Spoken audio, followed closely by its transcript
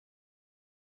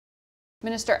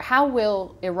Minister, how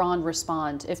will Iran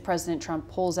respond if President Trump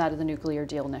pulls out of the nuclear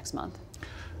deal next month?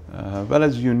 Well,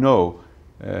 as you know,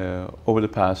 over the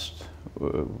past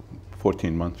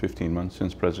 14 months, 15 months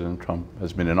since President Trump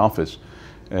has been in office,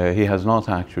 he has not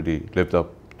actually lived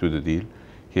up to the deal.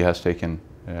 He has taken,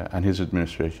 and his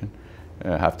administration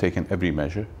have taken every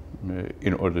measure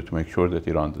in order to make sure that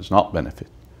Iran does not benefit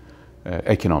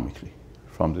economically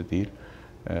from the deal.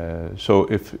 So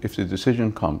if the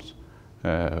decision comes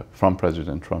from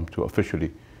President Trump to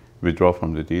officially withdraw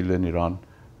from the deal, then Iran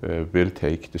will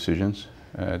take decisions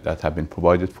that have been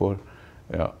provided for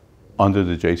under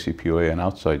the JCPOA and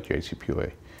outside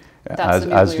JCPOA.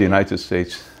 As the United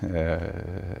States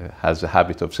has a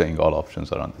habit of saying, all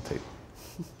options are on the table.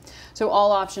 So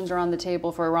all options are on the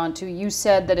table for Iran too. You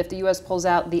said that if the U.S. pulls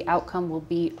out, the outcome will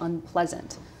be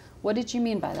unpleasant. What did you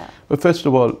mean by that? Well, first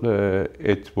of all,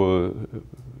 it will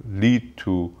lead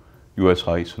to U.S.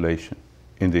 isolation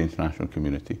in the international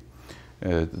community.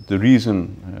 The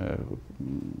reason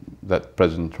that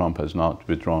President Trump has not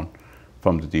withdrawn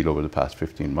from the deal over the past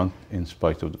 15 months, in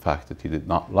spite of the fact that he did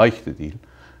not like the deal,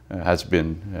 has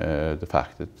been the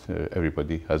fact that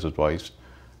everybody has advised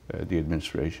the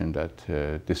administration that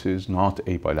this is not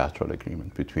a bilateral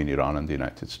agreement between Iran and the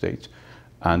United States,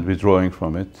 and withdrawing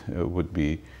from it would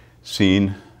be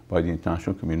seen by the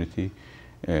international community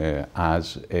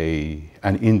as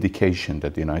an indication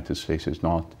that the United States is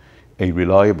not a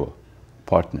reliable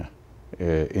partner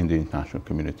in the international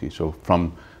community. So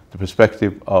from the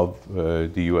perspective of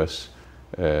the U.S.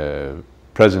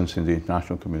 presence in the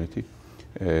international community,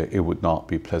 it would not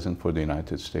be pleasant for the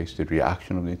United States, the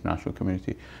reaction of the international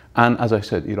community. And as I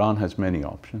said, Iran has many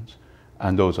options,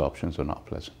 and those options are not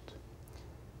pleasant.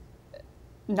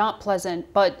 Not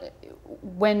pleasant, but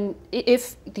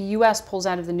if the U.S. pulls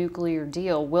out of the nuclear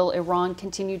deal, will Iran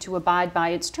continue to abide by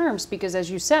its terms? Because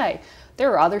as you say,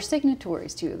 there are other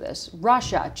signatories to this: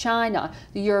 Russia, China,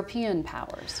 the European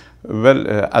powers. Well,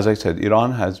 as I said,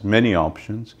 Iran has many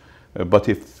options, but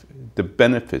if the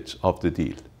benefits of the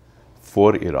deal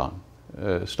for Iran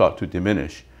start to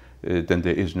diminish, then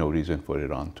there is no reason for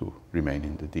Iran to remain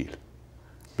in the deal,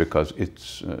 because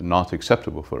it's not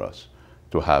acceptable for us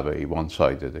to have a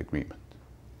one-sided agreement.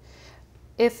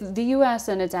 If the U.S.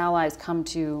 and its allies come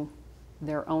to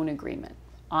their own agreement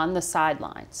on the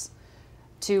sidelines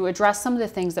to address some of the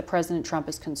things that President Trump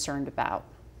is concerned about,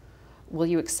 will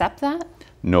you accept that?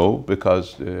 No,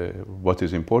 because what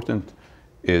is important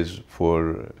is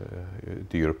for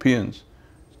the Europeans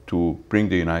to bring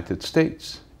the United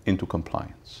States into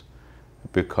compliance,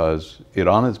 because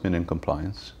Iran has been in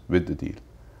compliance with the deal.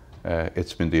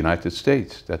 It's been the United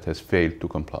States that has failed to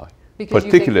comply. Because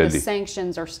you think the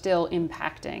sanctions are still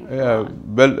impacting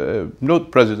Iran? Well, no,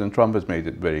 President Trump has made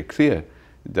it very clear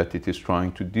that it is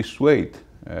trying to dissuade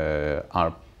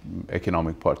our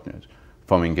economic partners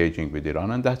from engaging with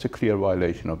Iran, and that's a clear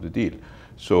violation of the deal.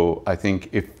 So I think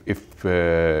if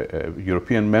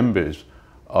European members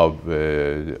of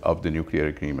the nuclear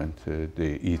agreement,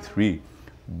 the E3,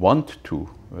 want to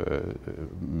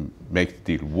make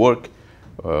the deal work,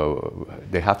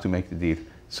 they have to make the deal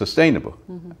sustainable.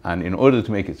 Mm-hmm. And in order to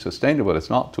make it sustainable, it's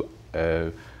not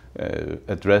to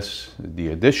address the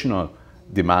additional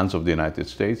demands of the United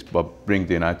States, but bring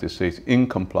the United States in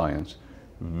compliance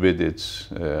with its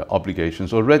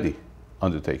obligations already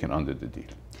undertaken under the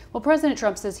deal. Well, President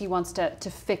Trump says he wants to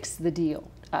fix the deal.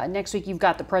 Next week, you've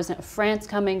got the president of France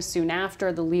coming, soon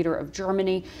after the leader of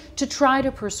Germany, to try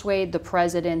to persuade the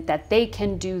president that they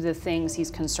can do the things he's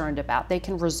concerned about. They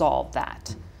can resolve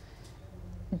that.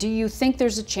 Do you think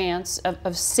there's a chance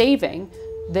of saving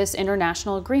this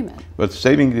international agreement? Well,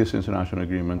 saving this international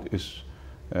agreement is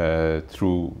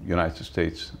through United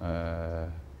States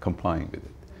complying with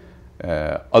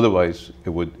it. Otherwise, it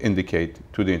would indicate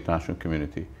to the international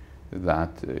community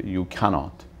that you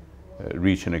cannot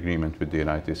reach an agreement with the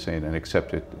United States and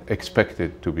expect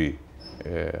it to be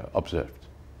observed.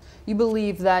 You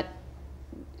believe that,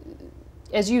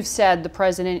 as you've said, the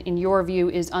president, in your view,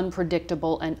 is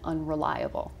unpredictable and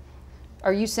unreliable.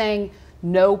 Are you saying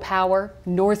no power,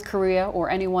 North Korea or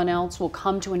anyone else, will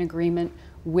come to an agreement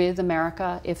with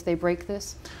America if they break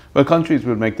this? Well, countries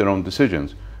will make their own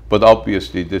decisions, but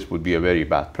obviously this would be a very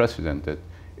bad precedent that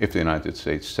if the United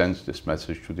States sends this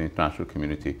message to the international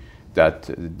community that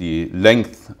the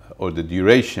length or the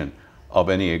duration of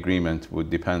any agreement would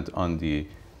depend on the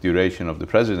duration of the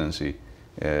presidency,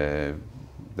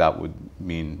 that would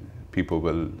mean people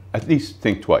will at least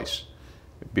think twice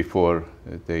before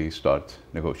they start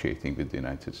negotiating with the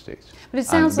United States. But it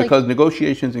sounds because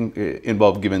negotiations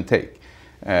involve give and take,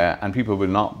 and people will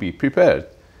not be prepared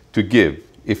to give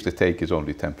if the take is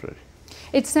only temporary.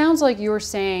 It sounds like you're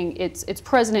saying it's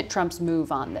President Trump's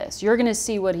move on this. You're going to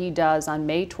see what he does on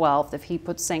May 12th if he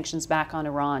puts sanctions back on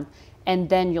Iran, and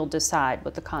then you'll decide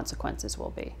what the consequences will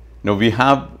be. No, we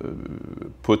have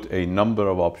put a number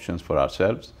of options for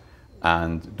ourselves,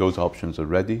 and those options are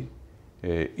ready,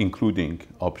 including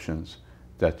options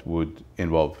that would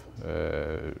involve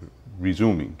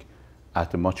resuming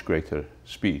at a much greater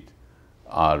speed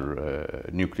our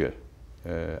nuclear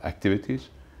activities,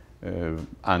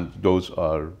 and those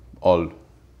are all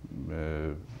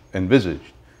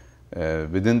envisaged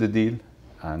within the deal,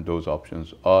 and those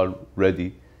options are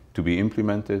ready to be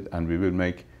implemented, and we will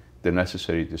make the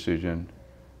necessary decision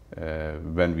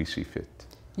when we see fit.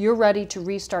 You're ready to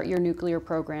restart your nuclear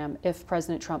program if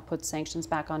President Trump puts sanctions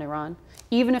back on Iran,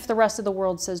 even if the rest of the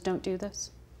world says don't do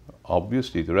this?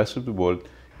 Obviously, the rest of the world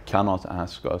cannot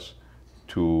ask us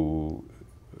to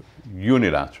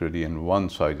unilaterally and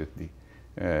one-sidedly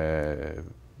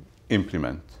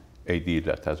implement a deal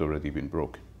that has already been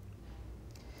broken.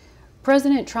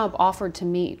 President Trump offered to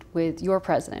meet with your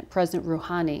president, President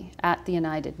Rouhani, at the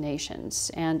United Nations,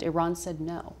 and Iran said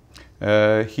no.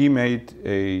 He made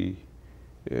a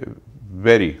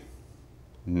very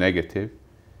negative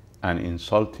and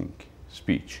insulting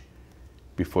speech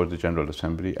before the General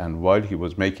Assembly, and while he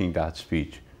was making that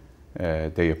speech,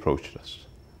 they approached us.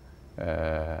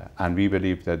 And we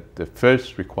believe that the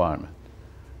first requirement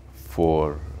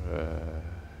for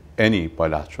any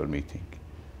bilateral meeting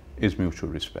is mutual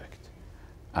respect.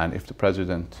 And if the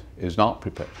President is not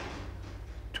prepared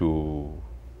to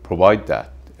provide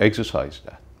that, exercise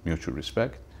that mutual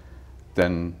respect,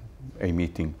 then a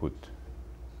meeting would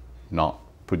not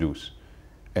produce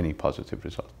any positive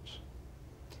results.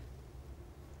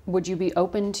 Would you be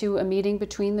open to a meeting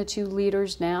between the two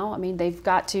leaders now? I mean, they've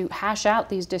got to hash out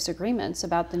these disagreements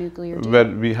about the nuclear deal. Well,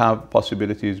 we have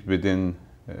possibilities within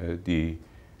the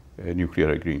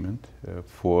nuclear agreement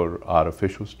for our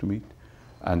officials to meet,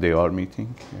 and they are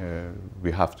meeting.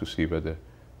 We have to see whether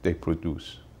they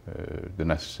produce the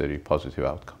necessary positive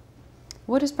outcome.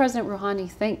 What does President Rouhani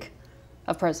think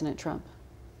of President Trump?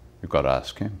 You've got to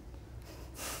ask him.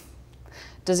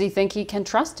 Does he think he can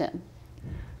trust him?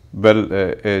 Well,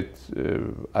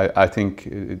 I think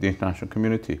the international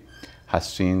community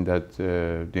has seen that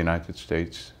the United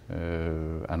States,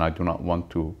 and I do not want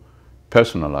to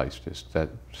personalize this, that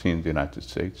seen the United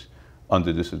States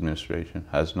under this administration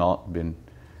has not been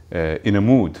in a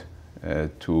mood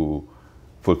to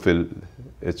fulfill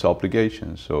its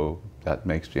obligations. So that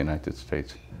makes the United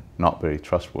States not very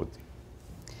trustworthy.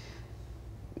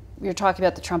 You're talking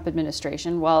about the Trump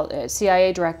administration. Well,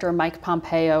 CIA Director Mike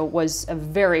Pompeo was a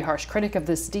very harsh critic of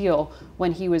this deal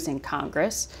when he was in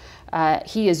Congress.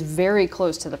 He is very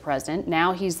close to the president.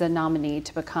 Now he's the nominee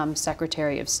to become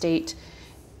Secretary of State.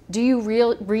 Do you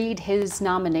read his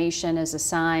nomination as a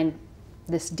sign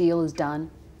this deal is done?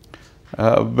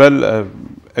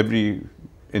 Every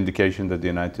indication that the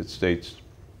United States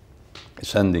is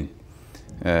sending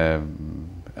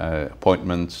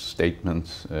appointments,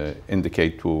 statements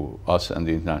indicate to us and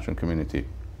the international community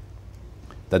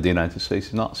that the United States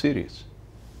is not serious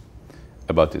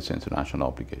about its international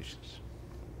obligations.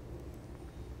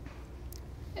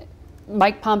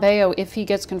 Mike Pompeo, if he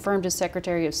gets confirmed as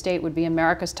Secretary of State, would be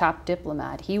America's top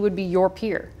diplomat. He would be your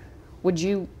peer. Would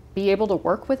you be able to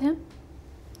work with him?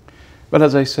 Well,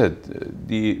 as I said,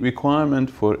 the requirement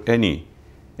for any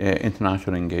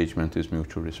international engagement is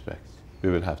mutual respect. We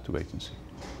will have to wait and see.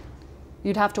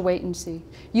 You'd have to wait and see.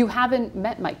 You haven't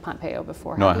met Mike Pompeo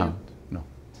before, No, have you? I haven't, no.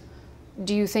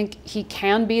 Do you think he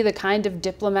can be the kind of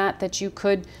diplomat that you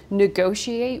could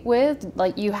negotiate with?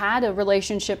 Like, you had a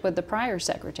relationship with the prior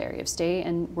Secretary of State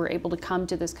and were able to come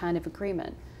to this kind of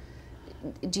agreement.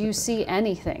 Do you see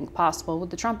anything possible with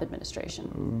the Trump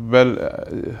administration? Well,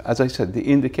 as I said, the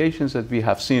indications that we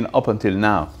have seen up until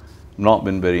now have not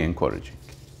been very encouraging.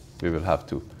 We will have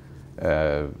to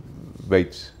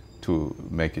wait to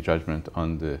make a judgment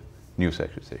on the new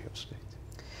Secretary of State.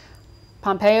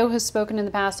 Pompeo has spoken in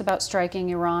the past about striking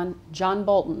Iran. John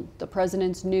Bolton, the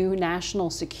president's new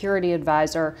national security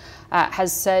advisor,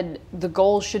 has said the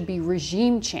goal should be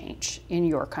regime change in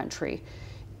your country.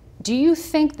 Do you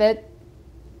think that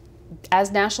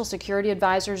as national security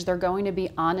advisors, they're going to be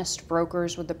honest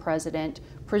brokers with the president,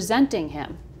 presenting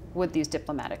him with these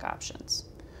diplomatic options?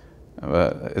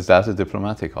 Is that a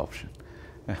diplomatic option?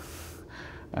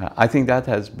 I think that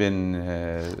has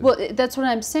been... Well, that's what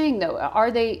I'm saying, though.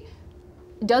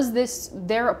 Does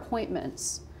their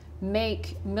appointments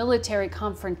make military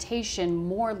confrontation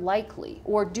more likely,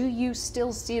 or do you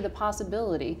still see the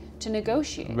possibility to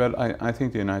negotiate? Well, I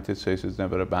think the United States has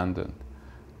never abandoned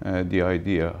the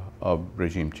idea of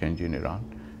regime change in Iran.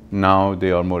 Now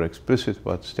they are more explicit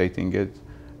about stating it.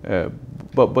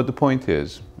 But the point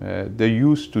is, they're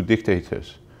used to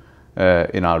dictators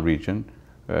in our region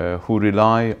who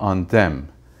rely on them.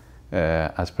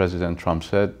 As President Trump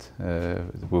said,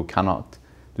 we cannot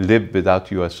live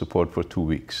without US support for 2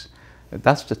 weeks.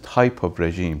 That's the type of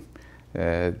regime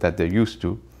that they're used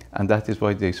to, and that is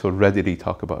why they so readily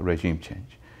talk about regime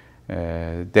change.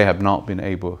 They have not been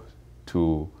able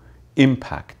to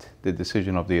impact the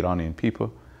decision of the Iranian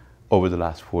people over the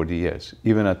last 40 years,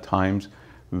 even at times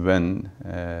when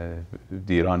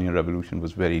the Iranian Revolution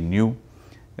was very new,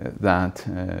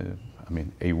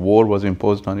 a war was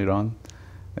imposed on Iran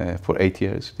for 8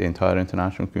 years. The entire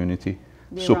international community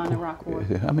Iran-Iraq war.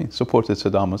 Supported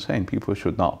Saddam Hussein. People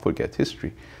should not forget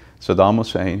history. Saddam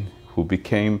Hussein, who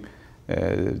became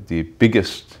the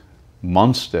biggest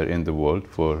monster in the world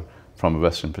from a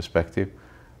Western perspective,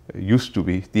 used to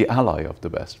be the ally of the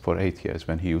West for 8 years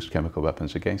when he used chemical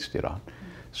weapons against Iran.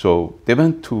 So they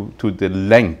went to the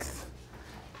length,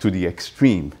 to the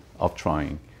extreme of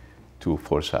trying to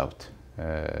force out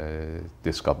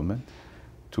this government,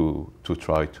 to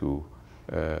try to,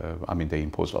 they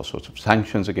imposed all sorts of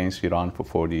sanctions against Iran for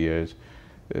 40 years.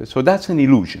 So that's an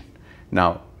illusion.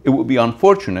 Now, it would be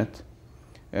unfortunate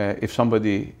if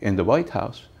somebody in the White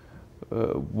House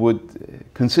would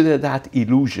consider that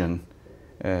illusion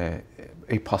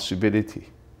a possibility.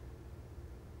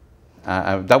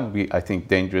 That would be, I think,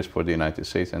 dangerous for the United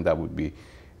States, and that would be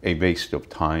a waste of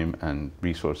time and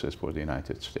resources for the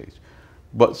United States.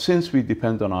 But since we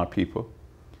depend on our people,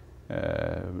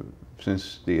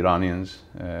 since the Iranians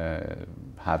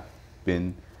have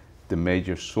been the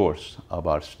major source of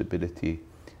our stability,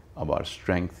 of our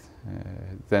strength,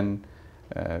 then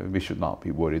we should not be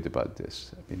worried about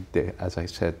this. As I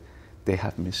said, they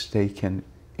have mistaken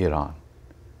Iran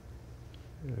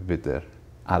with their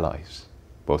allies,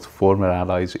 both former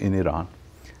allies in Iran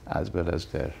as well as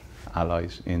their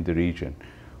allies in the region,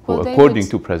 who, according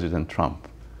to President Trump,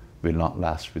 will not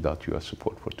last without US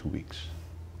support for 2 weeks.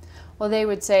 Well, they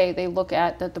would say they look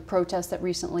at the protests that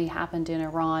recently happened in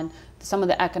Iran, some of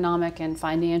the economic and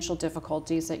financial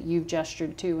difficulties that you've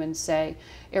gestured to, and say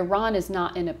Iran is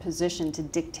not in a position to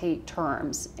dictate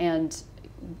terms, and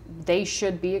they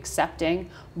should be accepting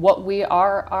what we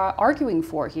are arguing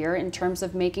for here in terms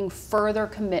of making further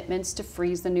commitments to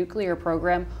freeze the nuclear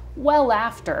program well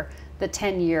after the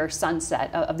 10-year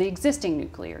sunset of the existing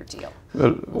nuclear deal.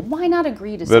 Well, why not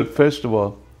agree to Well, first of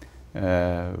all,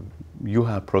 you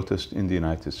have protests in the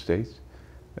United States.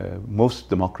 Most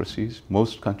democracies,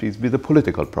 most countries with a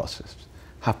political process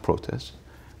have protests.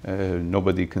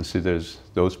 Nobody considers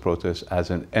those protests as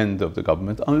an end of the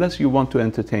government unless you want to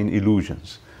entertain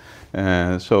illusions.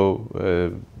 And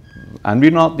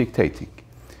we're not dictating.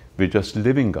 We're just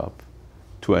living up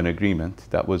to an agreement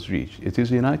that was reached. It is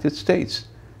the United States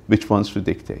which wants to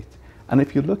dictate. And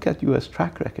if you look at US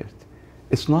track record,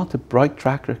 it's not a bright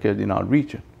track record in our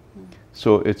region.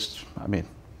 So it's,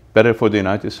 better for the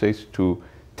United States to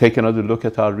take another look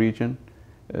at our region,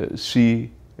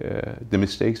 see the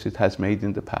mistakes it has made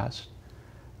in the past,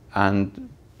 and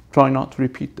try not to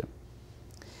repeat them.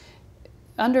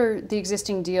 Under the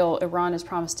existing deal, Iran has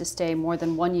promised to stay more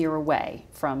than 1 year away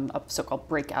from a so-called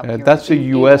breakout period. That's a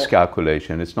US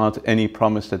calculation. It's not any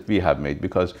promise that we have made,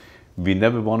 because we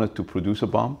never wanted to produce a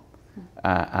bomb.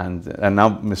 And now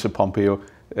Mr. Pompeo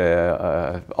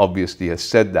obviously has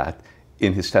said that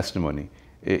in his testimony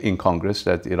in Congress,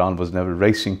 that Iran was never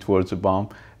racing towards a bomb,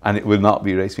 and it will not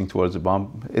be racing towards a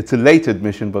bomb. It's a late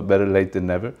admission, but better late than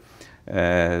never.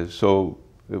 So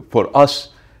for us,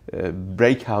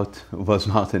 breakout was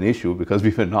not an issue, because we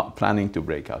were not planning to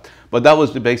break out. But that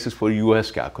was the basis for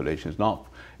US calculations.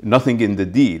 Nothing in the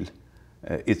deal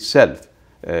itself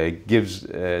gives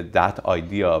that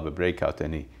idea of a breakout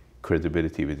any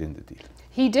credibility within the deal.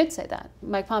 He did say that.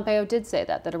 Mike Pompeo did say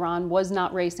that Iran was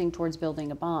not racing towards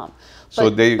building a bomb. So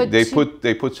they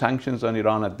put sanctions on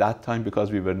Iran at that time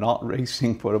because we were not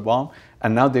racing for a bomb,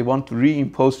 and now they want to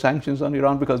reimpose sanctions on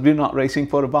Iran because we're not racing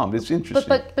for a bomb. It's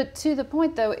interesting. But to the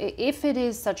point, though, if it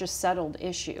is such a settled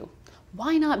issue,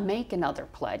 why not make another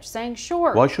pledge saying,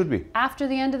 sure, why should we? After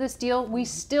the end of this deal, we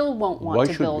still won't want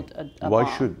to build a bomb?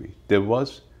 Why should we? There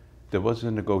was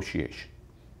a negotiation.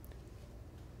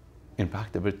 In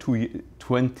fact, there were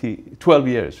 12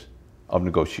 years of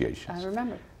negotiations. I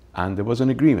remember. And there was an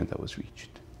agreement that was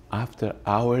reached after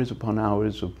hours upon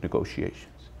hours of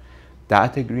negotiations.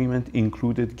 That agreement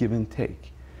included give and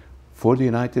take. For the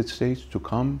United States to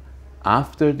come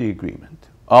after the agreement,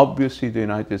 obviously the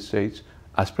United States,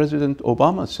 as President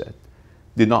Obama said,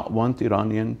 did not want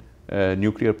Iranian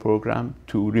nuclear program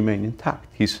to remain intact.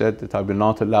 He said that I will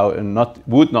not allow and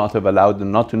would not have allowed the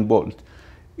nut and bolt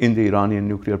in the Iranian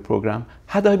nuclear program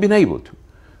had I been able to.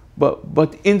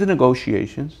 But in the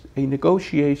negotiations, a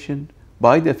negotiation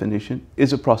by definition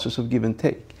is a process of give and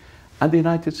take. And the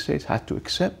United States had to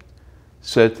accept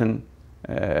certain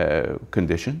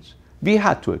conditions. We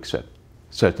had to accept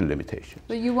certain limitations.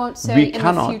 But you won't say in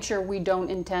the future we don't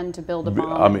intend to build a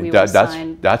bomb. I mean,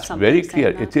 that's very clear.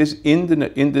 It is in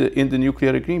the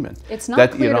nuclear agreement. It's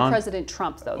not clear to President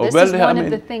Trump, though. This is one of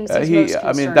the things he's most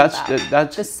concerned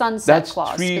about. The sunset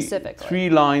clause specifically. 3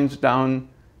 lines down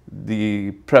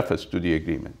the preface to the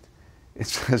agreement. It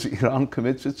says Iran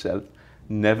commits itself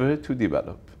never to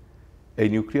develop a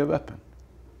nuclear weapon.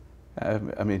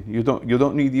 I mean, you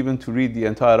don't need even to read the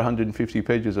entire 150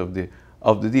 pages of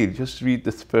the deal. Just read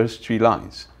the first 3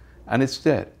 lines, and it's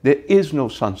there. There is no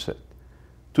sunset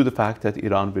to the fact that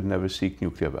Iran will never seek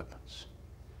nuclear weapons.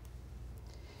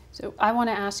 So I want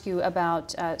to ask you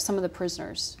about some of the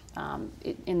prisoners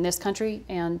in this country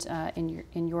and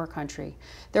in your country.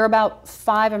 There are about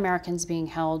 5 Americans being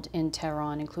held in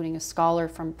Tehran, including a scholar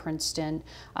from Princeton,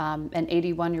 an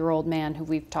 81-year-old man who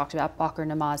we've talked about, Bakr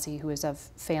Namazi, who is of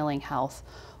failing health.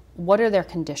 What are their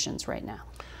conditions right now?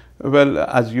 Well,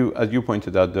 as you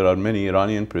pointed out, there are many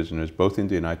Iranian prisoners, both in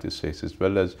the United States as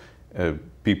well as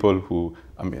people who,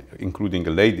 I mean, including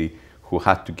a lady who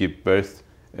had to give birth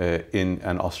in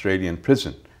an Australian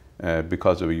prison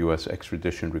because of a U.S.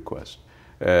 extradition request.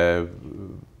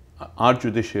 Our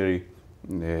judiciary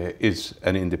is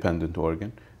an independent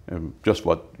organ, just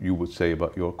what you would say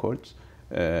about your courts,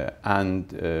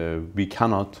 and we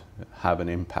cannot have an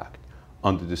impact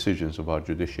on the decisions of our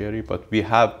judiciary, but we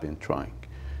have been trying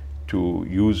to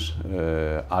use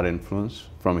our influence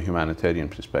from a humanitarian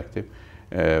perspective.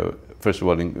 First of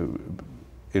all,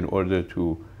 in order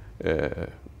to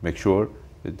make sure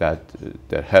that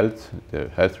their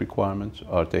health requirements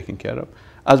are taken care of,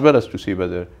 as well as to see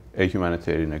whether a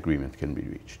humanitarian agreement can be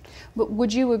reached. But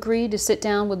would you agree to sit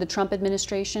down with the Trump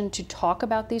administration to talk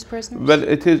about these prisoners? Well,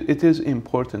 it is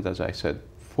important, as I said,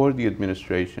 for the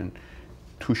administration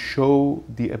to show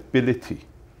the ability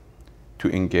to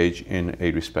engage in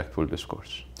a respectful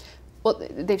discourse. Well,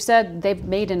 they've said they've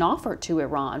made an offer to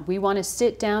Iran. We want to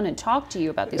sit down and talk to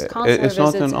you about these consular visits and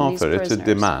these prisoners. It's not an offer, it's a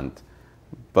demand.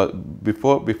 But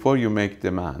before you make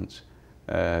demands,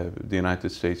 the United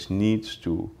States needs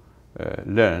to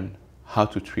learn how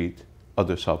to treat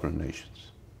other sovereign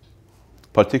nations,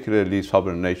 particularly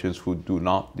sovereign nations who do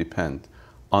not depend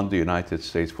on the United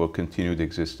States for continued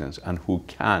existence and who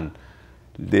can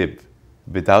live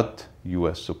without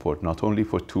U.S. support, not only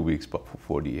for 2 weeks, but for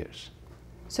 40 years.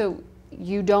 So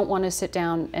you don't want to sit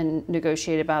down and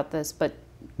negotiate about this, but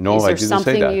no, is there I didn't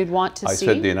something say that. You'd want to see?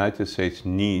 I said the United States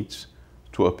needs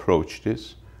to approach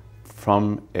this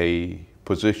from a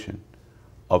position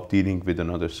of dealing with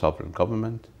another sovereign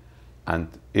government, and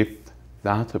if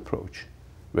that approach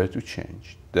were to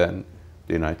change, then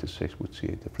the United States would see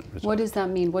a different result. What does that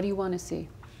mean? What do you want to see?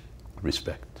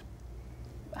 Respect.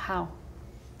 How?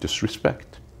 Just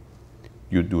respect.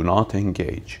 You do not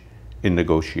engage in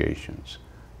negotiations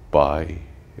by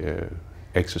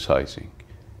exercising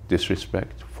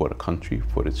disrespect for a country,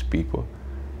 for its people,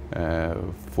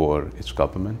 for its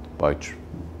government, by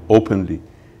openly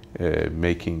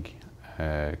making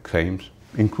claims,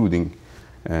 including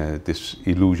this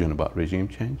illusion about regime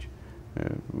change,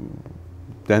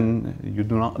 then you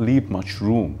do not leave much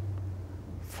room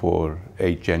for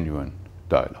a genuine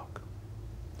dialogue.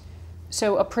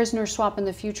 So a prisoner swap in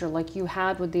the future, like you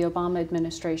had with the Obama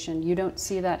administration, you don't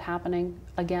see that happening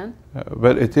again?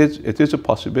 Well, it is a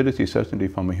possibility, certainly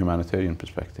from a humanitarian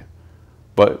perspective,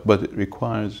 but it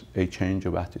requires a change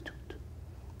of attitude.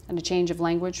 And a change of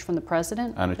language from the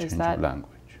president? And a change of language.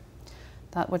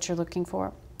 That what you're looking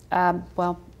for?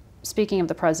 Well, speaking of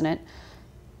the president,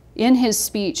 in his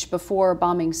speech before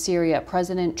bombing Syria,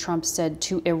 President Trump said,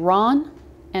 "To Iran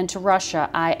and to Russia,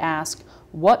 I ask,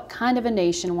 what kind of a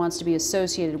nation wants to be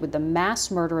associated with the mass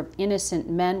murder of innocent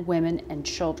men, women, and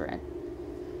children?"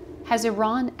 Has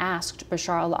Iran asked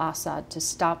Bashar al-Assad to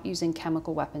stop using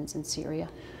chemical weapons in Syria?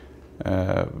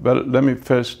 Well, let me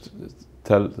first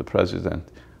tell the president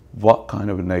what kind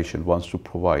of a nation wants to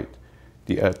provide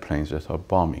the airplanes that are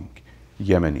bombing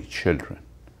Yemeni children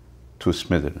to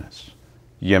smithereens,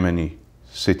 Yemeni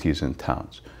cities and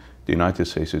towns. The United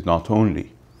States is not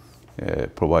only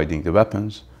providing the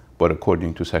weapons, but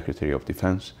according to Secretary of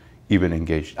Defense, even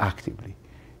engaged actively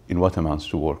in what amounts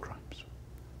to war crimes.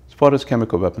 As far as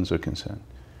chemical weapons are concerned,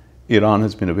 Iran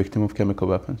has been a victim of chemical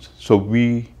weapons, so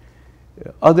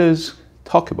others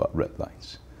talk about red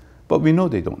lines, but we know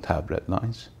they don't have red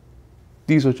lines.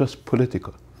 These are just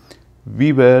political.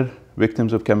 We were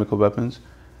victims of chemical weapons,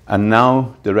 and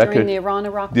now the record... During the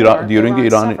Iran-Iraq war. During the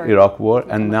Iran-Iraq war,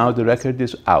 and now the record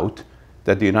is out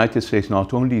that the United States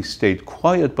not only stayed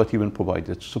quiet, but even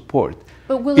provided support.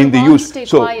 But will Iran stay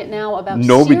quiet now about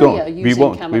Syria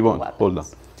using chemical weapons? Hold on.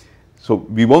 So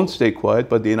we won't stay quiet,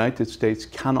 but the United States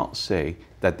cannot say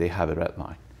that they have a red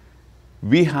line.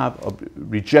 We have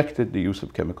rejected the use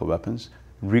of chemical weapons,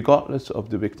 regardless of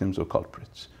the victims or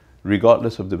culprits,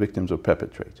 regardless of the victims or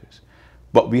perpetrators.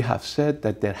 But we have said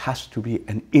that there has to be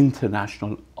an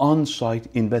international on-site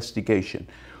investigation.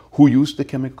 Who used the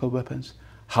chemical weapons,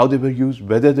 how they were used,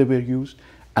 whether they were used,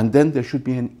 and then there should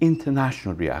be an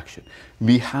international reaction.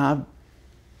 We have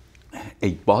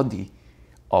a body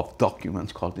of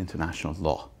documents called international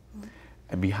law.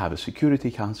 And we have a Security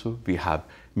Council. We have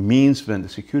means when the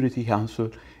Security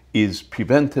Council is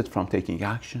prevented from taking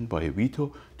action by a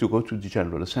veto to go to the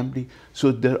General Assembly.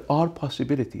 So there are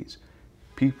possibilities.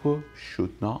 People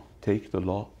should not take the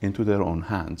law into their own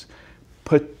hands,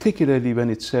 particularly when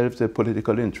it serves their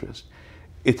political interest.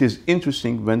 It is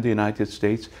interesting when the United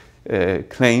States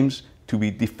claims to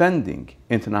be defending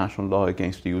international law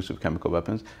against the use of chemical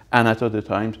weapons, and at other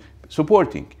times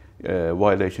supporting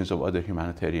violations of other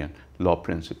humanitarian law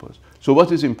principles. So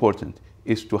what is important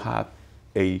is to have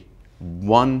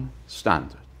one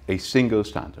standard, a single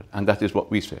standard, and that is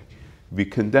what we say. We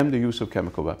condemn the use of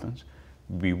chemical weapons.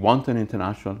 We want an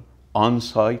international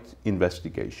on-site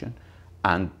investigation,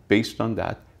 and based on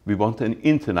that, we want an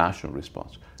international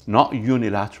response, not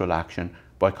unilateral action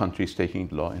by countries taking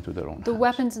the law into their own hands. The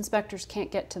weapons inspectors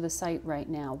can't get to the site right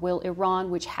now. Will Iran,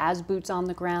 which has boots on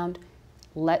the ground,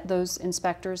 let those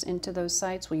inspectors into those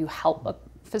sites? Will you help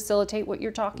facilitate what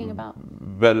you're talking about?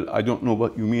 Well, I don't know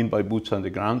what you mean by boots on the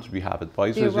ground. We have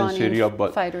advisors in Syria,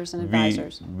 but fighters and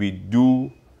advisors. We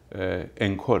do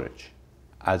encourage,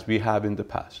 as we have in the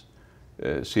past,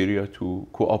 Syria to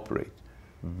cooperate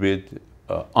with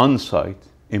on-site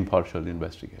impartial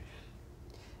investigation.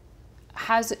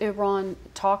 Has Iran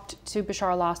talked to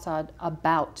Bashar al-Assad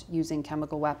about using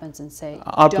chemical weapons and say,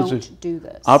 don't do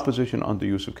this? Our position on the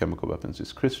use of chemical weapons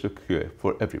is crystal clear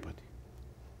for everybody.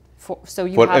 For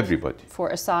everybody. For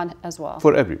Assad as well?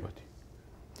 For everybody.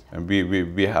 And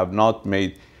we have not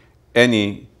made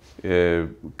any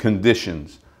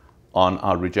conditions on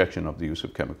our rejection of the use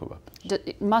of chemical weapons.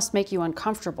 It must make you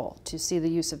uncomfortable to see the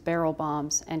use of barrel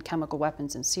bombs and chemical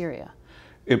weapons in Syria.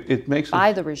 It makes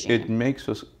by the regime. It makes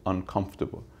us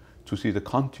uncomfortable to see the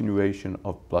continuation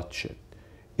of bloodshed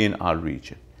in our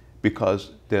region,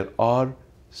 because there are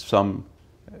some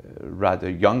rather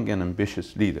young and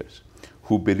ambitious leaders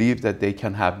who believe that they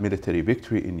can have military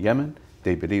victory in Yemen.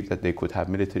 They believe that they could have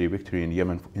military victory in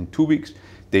Yemen in 2 weeks.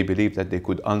 They believe that they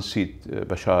could unseat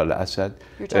Bashar al-Assad.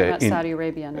 You're talking about Saudi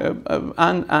Arabia now.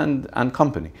 And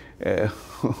company,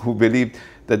 who believed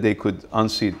that they could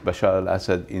unseat Bashar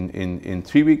al-Assad in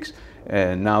 3 weeks.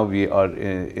 Now we are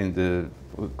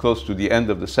close to the end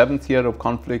of the 7th year of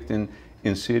conflict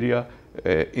in Syria,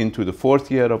 into the 4th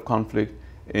year of conflict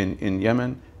in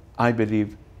Yemen. I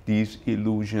believe these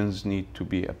illusions need to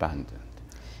be abandoned.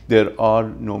 There are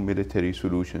no military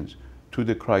solutions to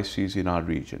the crises in our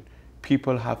region.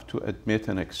 People have to admit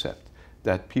and accept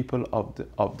that people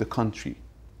of the country,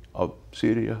 of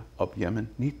Syria, of Yemen,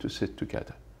 need to sit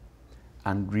together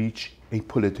and reach a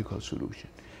political solution.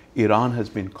 Iran has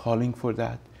been calling for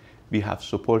that. We have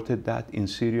supported that in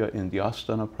Syria, in the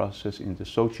Astana process, in the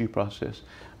Sochi process,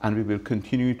 and we will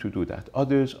continue to do that.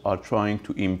 Others are trying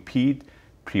to impede,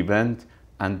 prevent,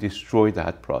 and destroy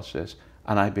that process.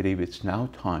 And I believe it's now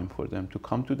time for them to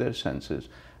come to their senses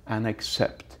and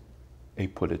accept a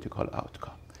political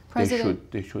outcome.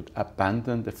 They should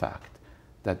abandon the fact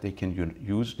that they can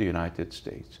use the United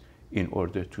States in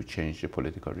order to change the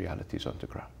political realities on the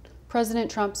ground. President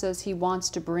Trump says he wants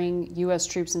to bring U.S.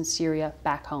 troops in Syria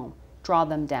back home, draw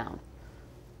them down.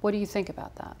 What do you think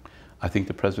about that? I think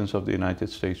the presence of the United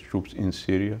States troops in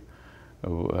Syria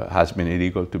has been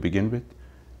illegal to begin with,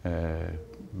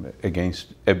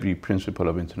 against every principle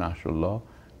of international law,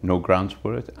 no grounds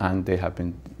for it, and they have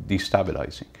been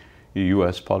destabilizing. The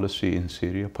U.S. policy in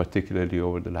Syria, particularly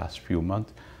over the last few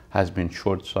months, has been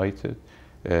short-sighted,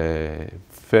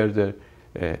 further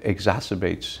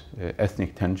exacerbates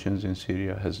ethnic tensions in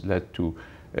Syria, has led to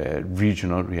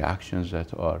regional reactions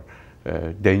that are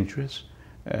dangerous,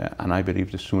 and I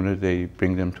believe the sooner they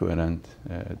bring them to an end,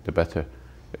 the better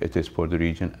it is for the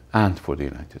region and for the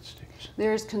United States.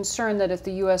 There is concern that if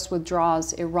the U.S.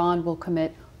 withdraws, Iran will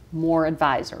commit more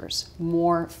advisors,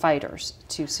 more fighters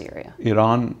to Syria.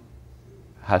 Iran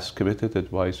has committed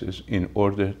advisors in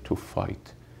order to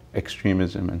fight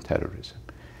extremism and terrorism.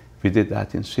 We did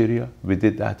that in Syria, we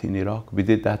did that in Iraq, we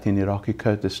did that in Iraqi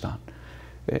Kurdistan.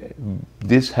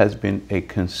 This has been a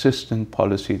consistent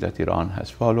policy that Iran has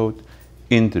followed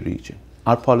in the region.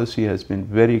 Our policy has been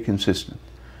very consistent.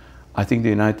 I think the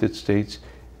United States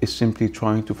is simply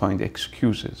trying to find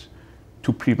excuses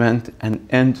to prevent an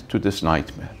end to this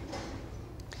nightmare.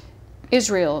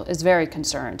 Israel is very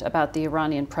concerned about the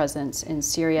Iranian presence in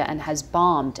Syria and has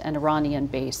bombed an Iranian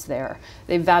base there.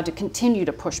 They've vowed to continue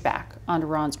to push back on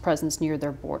Iran's presence near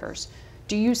their borders.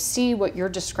 Do you see what you're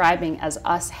describing as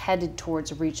us headed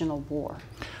towards a regional war?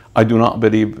 I do not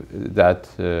believe that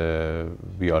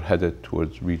we are headed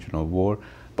towards regional war,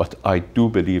 but I do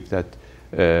believe that,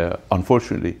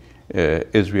 unfortunately,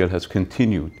 Israel has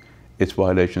continued its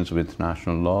violations of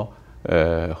international law,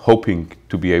 hoping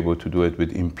to be able to do it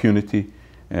with impunity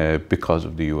because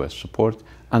of the US support,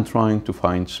 and trying to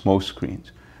find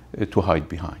smokescreens to hide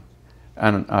behind.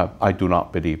 And I do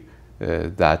not believe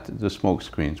that the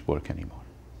smokescreens work anymore.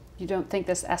 You don't think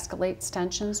this escalates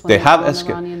tensions when they have on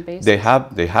Iranian bases? They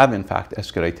have in fact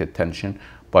escalated tension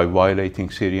by violating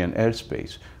Syrian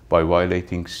airspace, by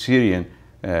violating Syrian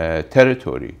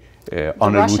territory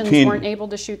on Russians a routine. Weren't able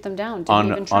to shoot them down.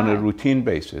 Didn't even try. On a routine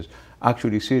basis.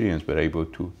 Actually, Syrians were able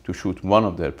to shoot one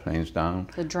of their planes down.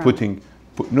 The drone.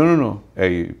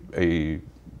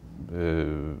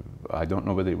 I don't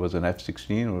know whether it was an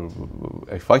F-16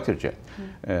 or a fighter jet,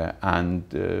 and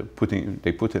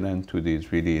they put an end to the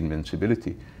Israeli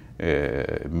invincibility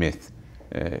myth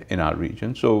in our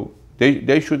region. So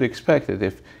they should expect that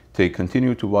if they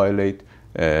continue to violate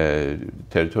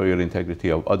territorial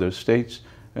integrity of other states,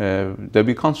 there'll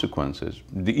be consequences.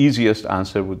 The easiest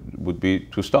answer would be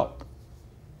to stop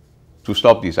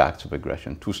these acts of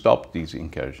aggression, to stop these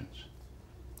incursions.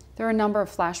 There are a number of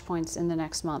flashpoints in the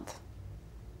next month.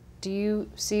 Do you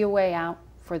see a way out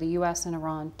for the US and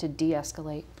Iran to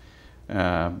de-escalate?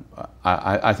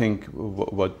 I think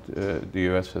what the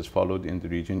US has followed in the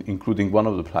region, including one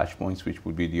of the flashpoints, which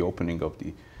would be the opening of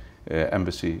the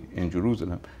embassy in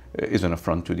Jerusalem, is an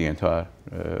affront to the entire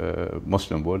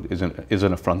Muslim world, is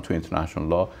an affront to international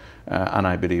law, and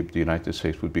I believe the United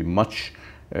States would be much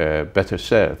better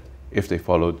served if they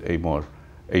followed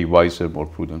a wiser, more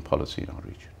prudent policy in our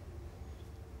region.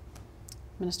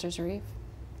 Minister Zarif,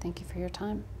 thank you for your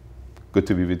time. Good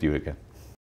to be with you again.